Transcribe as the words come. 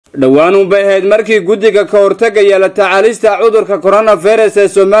dhawaan u baahid markii guddiga ka hortagaya la tacaalista cudurka coronavirus ee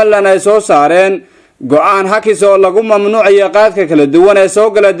Somaliland ay soo saareen go'aan hakis oo lagu mamnuucayo qaadka kala duwan ee soo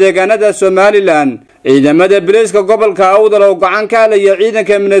gala deegaanada Somaliland ciidamada booliska gobolka Awdal oo gacan ka leh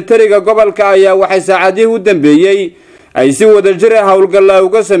ciidanka militariga gobolka ayaa waxay saacadii u dambeeyay ay si wada jir ah hawlgal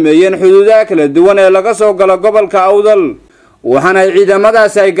uga sameeyeen xuduudaha kala duwan ee laga soo galo gobolka Awdal waxaana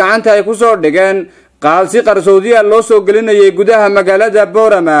ciidamadaas ay gacanta ay ku soo dhigeen qaad si qarsoodiya loo soo gelinayay gudaha magaalada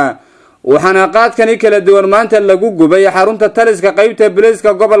Boorama waxaana qaadkani kala duwan maanta lagu gubay xarunta taliska qaybta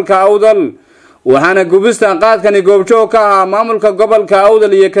booliska gobolka Awdal waxaana gubista qaadkani goobjoog ka ah maamulka gobolka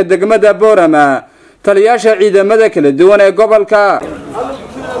Awdal iyo ka degmada Boorama taliyaasha ciidamada kala duwan ee gobolka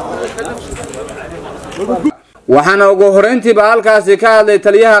waxaana ugu horeyntiiba halkaasi ka hadlay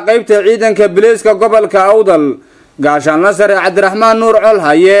taliyaha qaybta ciidanka booliska gobolka Awdal gaashaan sare Cabdiraxmaan Nuur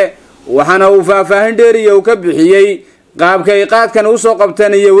Colhaye waxaana uu faahfaahin dheeriyo ka bixiyay qaabka ay qaadkan u soo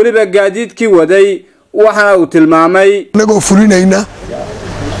qabteen iyo waliba gaadiidkii waday waxaana uu tilmaamay anagoo fulinayna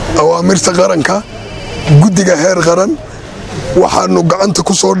awaamirta qaranka guddiga heer qaran waxaanu gacanta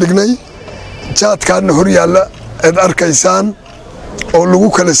ku soo dhignay jaadkan hor yaalla ee arkaysaan oo lagu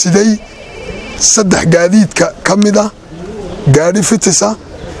kala siday saddex gaadiidka kamida gaadhi fitisa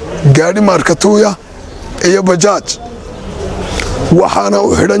gaadhi markatuuya iyo bajaaj waxaana u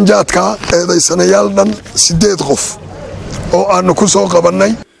xidhan jaadka eedaysanayaal dhan 8 qof oo aanu ku soo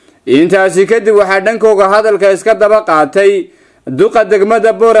qabanay intaasi kadib waxa dhankooga hadalka iska daba qaatay duqa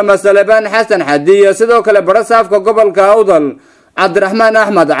degmada Boorama Salebaan Xasan Xadiya sidoo kale barasaafka gobolka Awdal Cabdiraxmaan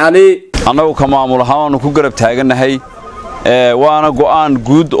Axmed Cali anagu ka maamul ahaan ku garab taaganahay waana go'aan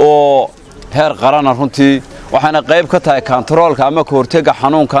guud oo heer qaran runtii waxaana qayb ka tahay controlka ama ka hortagga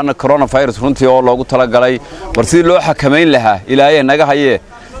xanuunkan coronavirus runtii oo loogu tala galay warsi loo xakameyn lahaa ilaahay naga haye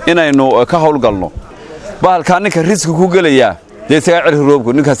inaynu ka hawlgalno bahalka ninka risk ku galaya deesaga cirri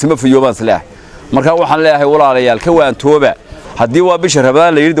roobku ninkaas ma fiyoobaan salaah marka waxaan leeyahay walaalayaal ka waan tooba hadii waa bisha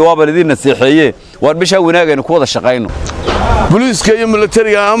Ramadaan la yiri waa baladii nasiixeeye war bisha wanaagayna ku wada shaqeyno booliska iyo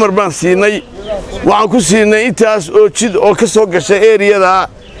militariga amar baan siinay waxaan ku siinay intaas oo jid oo ka soo gashay area-da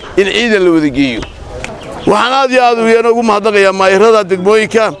in ciidan la wada geeyo waxaan aad ugu mahadnaqayaa maayirada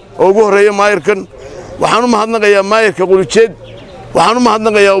degmooyinka oo ugu horeeya maayirkan waxaan u mahadnaqayaa maayirka quljeed waxaan u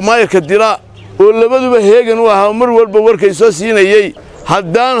mahadnaqayaa maayirka dira oo labaduba heegan u ahaa mar walba warkay soo siinayay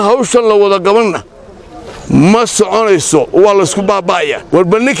haddaan hawshan la wada gabanna ma soconayso waa la isku baabaaya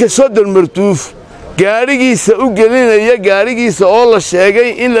warba ninka soo dalmartuuf gaarigiisa u gelinaya gaarigiisa oo la sheegay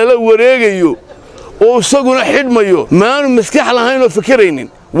in lala wareegayo oo isaguna xidhmayo maanu maskax lahayn oo fikiraynin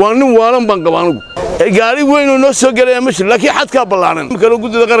waa nin waalan baan qabaanugu gaari weyn oo noo soo galay ma jiro laakiin xadka ballaaran kala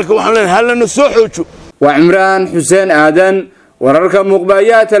gudida qaranka waxaan leenahay halna soo xoojo waa Imraan Xuseen Aadan wararka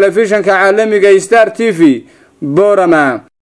muqbaaya telefishinka caalamiga Star TV Boorama